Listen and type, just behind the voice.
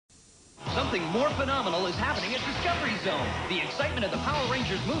Something more phenomenal is happening at Discovery Zone. The excitement of the Power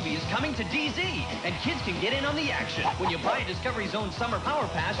Rangers movie is coming to DZ, and kids can get in on the action. When you buy a Discovery Zone Summer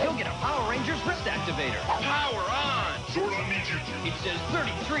Power Pass, you'll get a Power Rangers wrist activator. Power on! Zordon needs you to. It says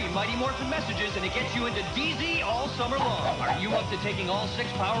 33 Mighty Morphin messages, and it gets you into DZ all summer long. Are you up to taking all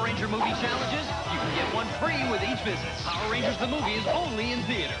 6 Power Ranger movie challenges? You can get one free with each visit. Power Rangers the movie is only in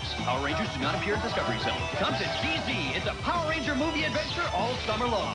theaters. Power Rangers do not appear at Discovery Zone. Come to DZ. It's a Power Ranger movie adventure all summer long.